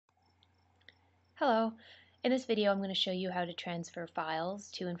Hello. In this video I'm going to show you how to transfer files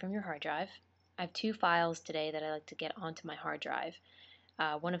to and from your hard drive. I have two files today that I like to get onto my hard drive.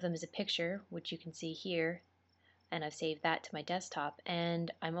 One of them is a picture, which you can see here, and I've saved that to my desktop, and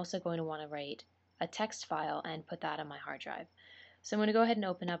I'm also going to want to write a text file and put that on my hard drive. So I'm going to go ahead and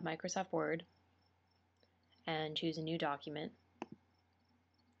open up Microsoft Word and choose a new document,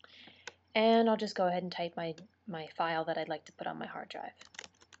 and I'll just go ahead and type my file that I'd like to put on my hard drive.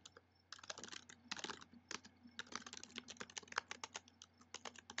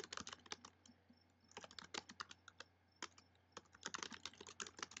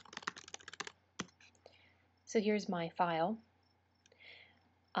 So here's my file.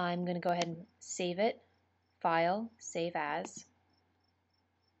 I'm going to go ahead and save it, File, Save As,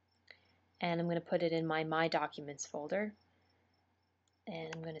 and I'm going to put it in my Documents folder, and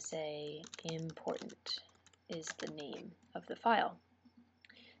I'm going to say Important is the name of the file.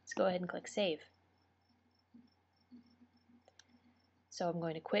 Let's go ahead and click Save. So I'm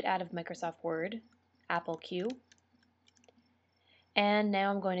going to quit out of Microsoft Word, Apple Q, and now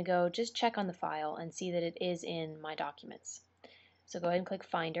I'm going to go just check on the file and see that it is in my Documents. So go ahead and click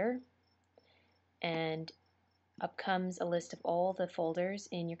Finder, and up comes a list of all the folders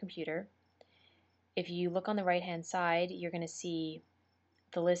in your computer. If you look on the right hand side, you're going to see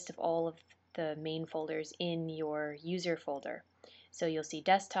the list of all of the main folders in your user folder. So you'll see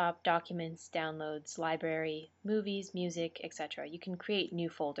desktop, documents, downloads, library, movies, music, etc. You can create new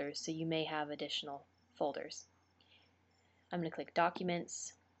folders, so you may have additional folders. I'm going to click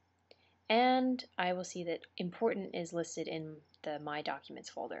Documents, and I will see that Important is listed in the My Documents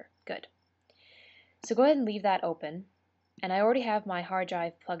folder. Good. So go ahead and leave that open, and I already have my hard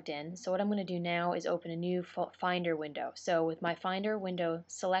drive plugged in, so what I'm going to do now is open a new Finder window. So with my Finder window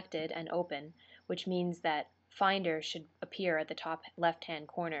selected and open, which means that Finder should appear at the top left hand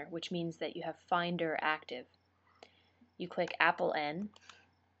corner, which means that you have Finder active. You click Apple N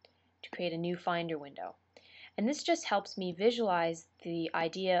to create a new Finder window. And this just helps me visualize the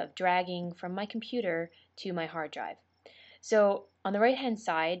idea of dragging from my computer to my hard drive. So on the right hand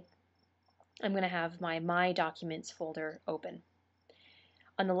side, I'm going to have my Documents folder open.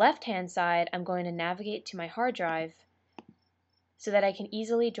 On the left hand side, I'm going to navigate to my hard drive so that I can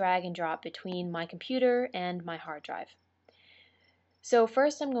easily drag and drop between my computer and my hard drive. So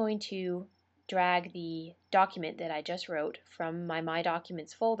first I'm going to drag the document that I just wrote from my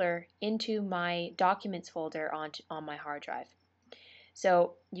Documents folder into my Documents folder on my hard drive.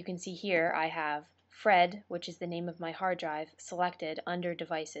 So you can see here I have Fred, which is the name of my hard drive, selected under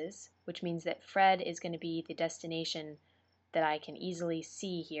Devices, which means that Fred is going to be the destination that I can easily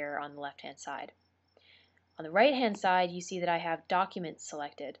see here on the left hand side. On the right hand side, you see that I have Documents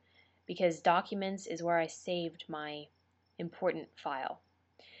selected, because Documents is where I saved my important file.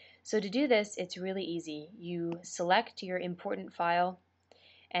 So to do this, it's really easy. You select your important file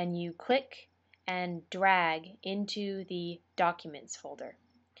and you click and drag into the Documents folder.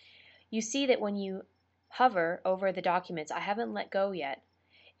 You see that when you hover over the documents, I haven't let go yet,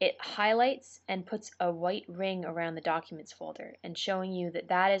 it highlights and puts a white ring around the Documents folder and showing you that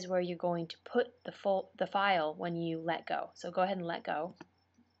that is where you're going to put the file when you let go. So go ahead and let go.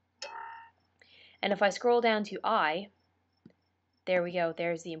 And if I scroll down to I, there we go,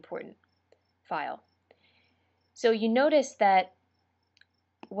 there's the important file. So you notice that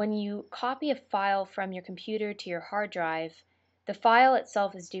when you copy a file from your computer to your hard drive, the file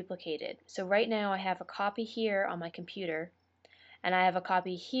itself is duplicated. So right now I have a copy here on my computer, and I have a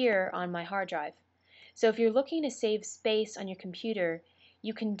copy here on my hard drive. So if you're looking to save space on your computer,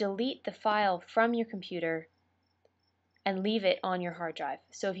 you can delete the file from your computer and leave it on your hard drive.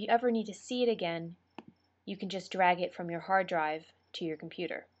 So if you ever need to see it again, you can just drag it from your hard drive to your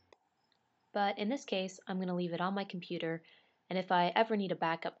computer. But in this case, I'm going to leave it on my computer, and if I ever need a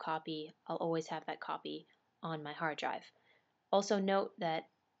backup copy, I'll always have that copy on my hard drive. Also note that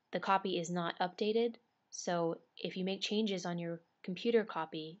the copy is not updated, so if you make changes on your computer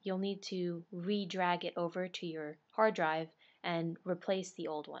copy, you'll need to re-drag it over to your hard drive and replace the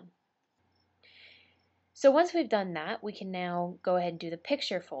old one. So once we've done that, we can now go ahead and do the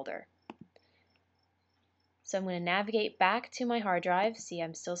picture folder. So I'm going to navigate back to my hard drive. See,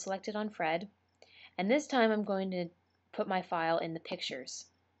 I'm still selected on Fred. And this time I'm going to put my file in the pictures,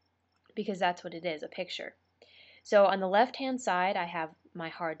 because that's what it is, a picture. So on the left hand side I have my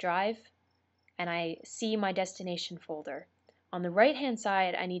hard drive, and I see my destination folder. On the right hand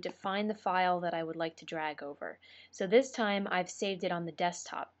side I need to find the file that I would like to drag over. So this time I've saved it on the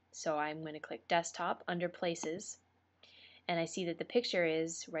desktop. So I'm going to click Desktop under Places, and I see that the picture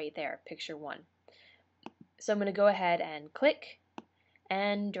is right there, picture 1. So I'm going to go ahead and click,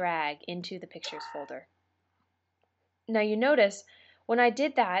 and drag into the pictures folder. Now you notice when I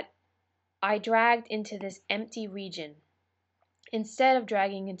did that, I dragged into this empty region instead of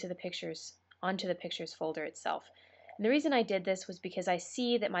dragging into the pictures onto the pictures folder itself. And the reason I did this was because I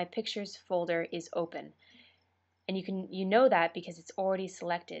see that my pictures folder is open. And you know that because it's already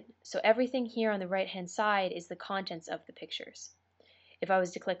selected. So everything here on the right hand side is the contents of the pictures. If I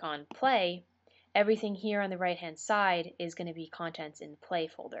was to click on play, everything here on the right hand side is going to be contents in the play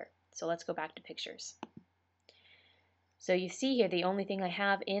folder. So let's go back to pictures. So you see here the only thing I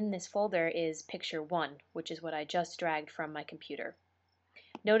have in this folder is picture 1, which is what I just dragged from my computer.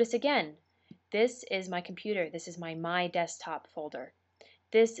 Notice again, this is my computer. This is my desktop folder.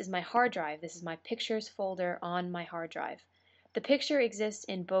 This is my hard drive. This is my pictures folder on my hard drive. The picture exists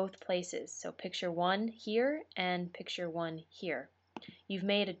in both places, so picture 1 here and picture 1 here. You've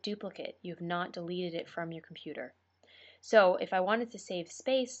made a duplicate. You've not deleted it from your computer. So if I wanted to save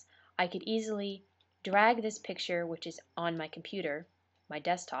space, I could easily drag this picture, which is on my computer, my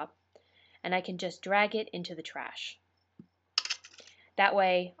desktop, and I can just drag it into the trash. That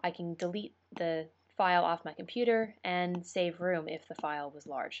way I can delete the file off my computer and save room if the file was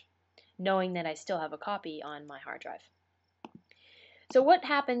large, knowing that I still have a copy on my hard drive. So what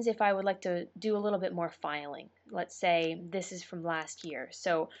happens if I would like to do a little bit more filing? Let's say this is from last year.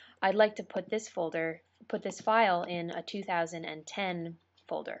 So I'd like to put this file in a 2010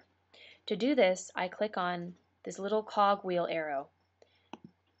 folder. To do this, I click on this little cogwheel arrow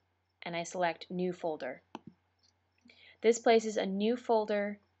and I select New Folder. This places a new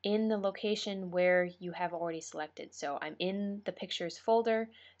folder in the location where you have already selected. So I'm in the Pictures folder,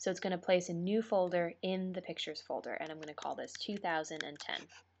 so it's going to place a new folder in the Pictures folder, and I'm going to call this 2010.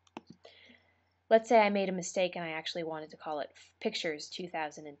 Let's say I made a mistake and I actually wanted to call it Pictures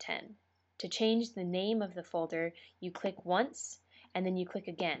 2010. To change the name of the folder, you click once and then you click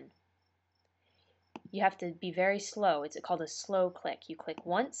again. You have to be very slow. It's called a slow click. You click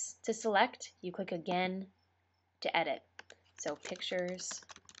once to select, you click again to edit. So Pictures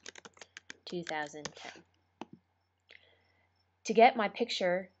 2010. To get my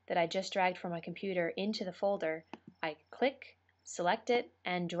picture that I just dragged from my computer into the folder, I click, select it,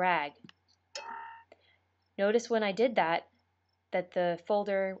 and drag. Notice when I did that the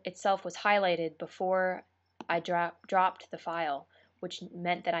folder itself was highlighted before I dropped the file, which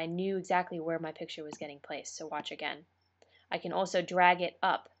meant that I knew exactly where my picture was getting placed. So watch again. I can also drag it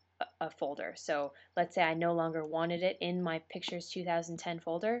up a folder. So let's say I no longer wanted it in my Pictures 2010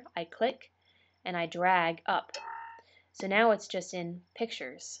 folder. I click and I drag up. So now it's just in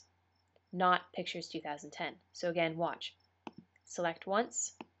Pictures, not Pictures 2010. So again, watch. Select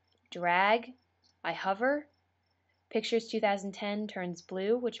once, drag, I hover, Pictures 2010 turns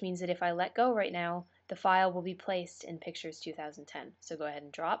blue, which means that if I let go right now, the file will be placed in Pictures 2010. So go ahead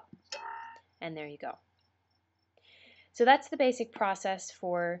and drop, and there you go. So that's the basic process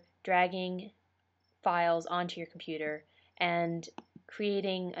for dragging files onto your computer and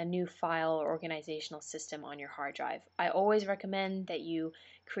creating a new file or organizational system on your hard drive. I always recommend that you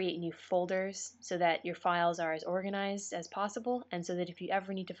create new folders so that your files are as organized as possible, and so that if you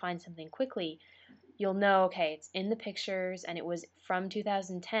ever need to find something quickly, you'll know, okay, it's in the pictures and it was from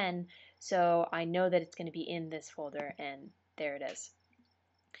 2010, so I know that it's going to be in this folder, and there it is.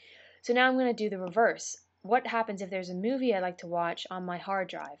 So now I'm going to do the reverse. What happens if there's a movie I'd like to watch on my hard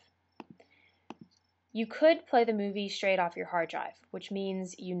drive? You could play the movie straight off your hard drive, which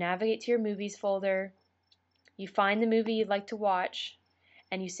means you navigate to your movies folder, you find the movie you'd like to watch,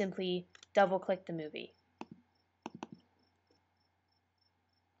 and you simply double click the movie.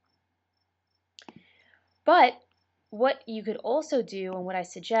 But what you could also do, and what I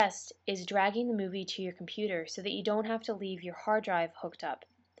suggest, is dragging the movie to your computer so that you don't have to leave your hard drive hooked up.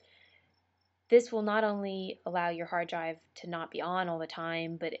 This will not only allow your hard drive to not be on all the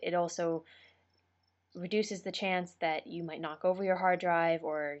time, but it also reduces the chance that you might knock over your hard drive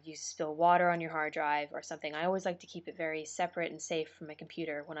or you spill water on your hard drive or something. I always like to keep it very separate and safe from my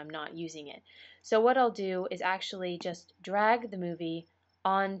computer when I'm not using it. So what I'll do is actually just drag the movie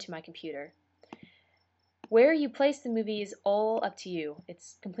onto my computer. Where you place the movie is all up to you.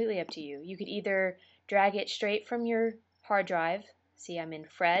 It's completely up to you. You could either drag it straight from your hard drive. See, I'm in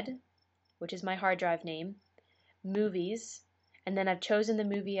Fred, which is my hard drive name, Movies, and then I've chosen the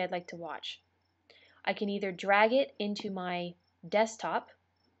movie I'd like to watch. I can either drag it into my desktop,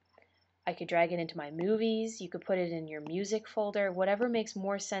 I could drag it into my movies, you could put it in your music folder, whatever makes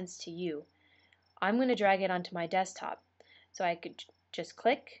more sense to you. I'm going to drag it onto my desktop. So I could just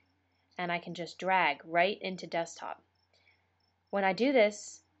click and I can just drag right into desktop. When I do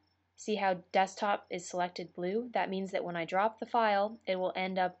this, See how desktop is selected blue? That means that when I drop the file, it will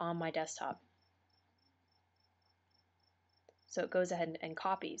end up on my desktop. So it goes ahead and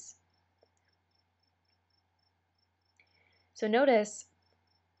copies. So notice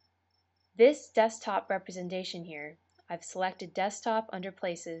this desktop representation here, I've selected desktop under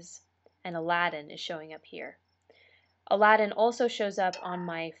places, and Aladdin is showing up here. Aladdin also shows up on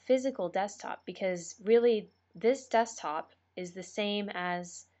my physical desktop because really this desktop is the same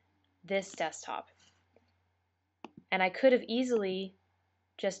as this desktop. And I could have easily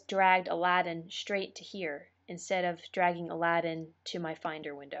just dragged Aladdin straight to here instead of dragging Aladdin to my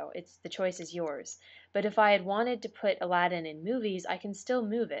Finder window. The choice is yours. But if I had wanted to put Aladdin in Movies, I can still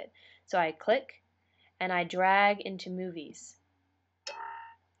move it. So I click and I drag into Movies.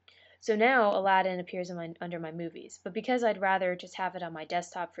 So now Aladdin appears under my Movies, but because I'd rather just have it on my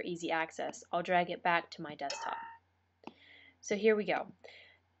desktop for easy access, I'll drag it back to my desktop. So here we go.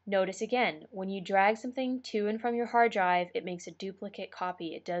 Notice again, when you drag something to and from your hard drive, it makes a duplicate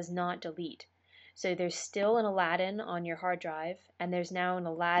copy. It does not delete. So there's still an Aladdin on your hard drive, and there's now an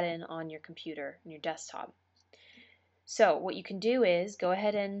Aladdin on your computer, on your desktop. So what you can do is go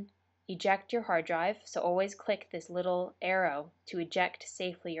ahead and eject your hard drive. So always click this little arrow to eject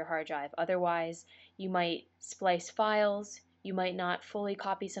safely your hard drive. Otherwise, you might splice files, you might not fully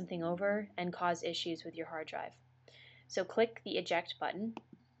copy something over and cause issues with your hard drive. So click the eject button.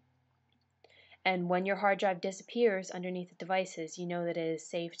 And when your hard drive disappears underneath the devices, you know that it is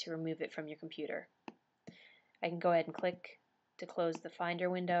safe to remove it from your computer. I can go ahead and click to close the Finder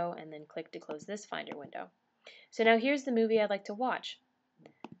window and then click to close this Finder window. So now here's the movie I'd like to watch.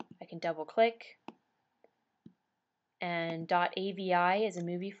 I can double click, and .avi is a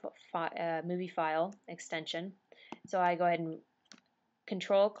movie file extension. So I go ahead and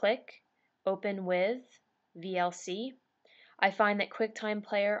control click, open with VLC. I find that QuickTime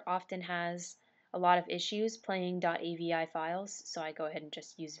Player often has a lot of issues playing .avi files, so I go ahead and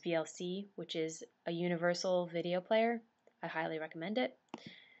just use VLC, which is a universal video player. I highly recommend it.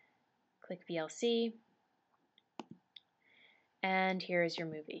 Click VLC, and here is your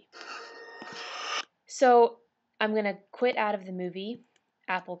movie. So I'm going to quit out of the movie,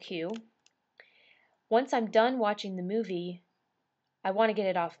 Apple Q. Once I'm done watching the movie, I want to get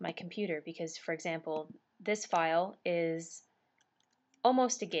it off my computer because, for example, this file is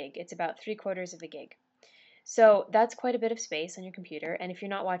almost a gig. It's about 3/4 of a gig. So that's quite a bit of space on your computer, and if you're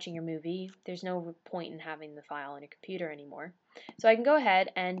not watching your movie, there's no point in having the file on your computer anymore. So I can go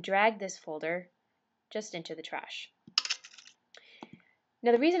ahead and drag this folder just into the trash.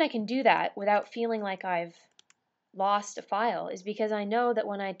 Now the reason I can do that without feeling like I've lost a file is because I know that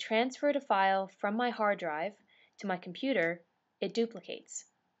when I transferred a file from my hard drive to my computer, it duplicates.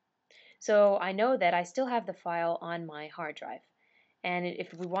 So I know that I still have the file on my hard drive. And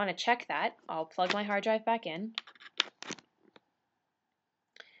if we want to check that, I'll plug my hard drive back in.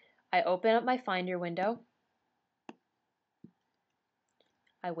 I open up my Finder window.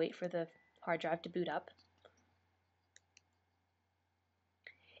 I wait for the hard drive to boot up.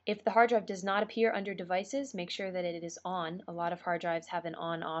 If the hard drive does not appear under devices, make sure that it is on. A lot of hard drives have an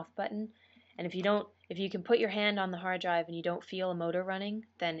on-off button. And if you can put your hand on the hard drive and you don't feel a motor running,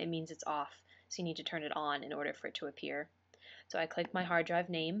 then it means it's off. So you need to turn it on in order for it to appear. So I click my hard drive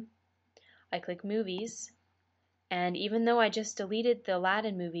name, I click Movies, and even though I just deleted the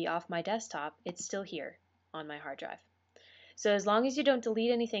Aladdin movie off my desktop, it's still here on my hard drive. So as long as you don't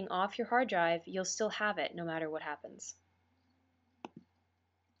delete anything off your hard drive, you'll still have it no matter what happens.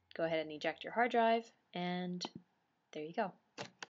 Go ahead and eject your hard drive, and there you go.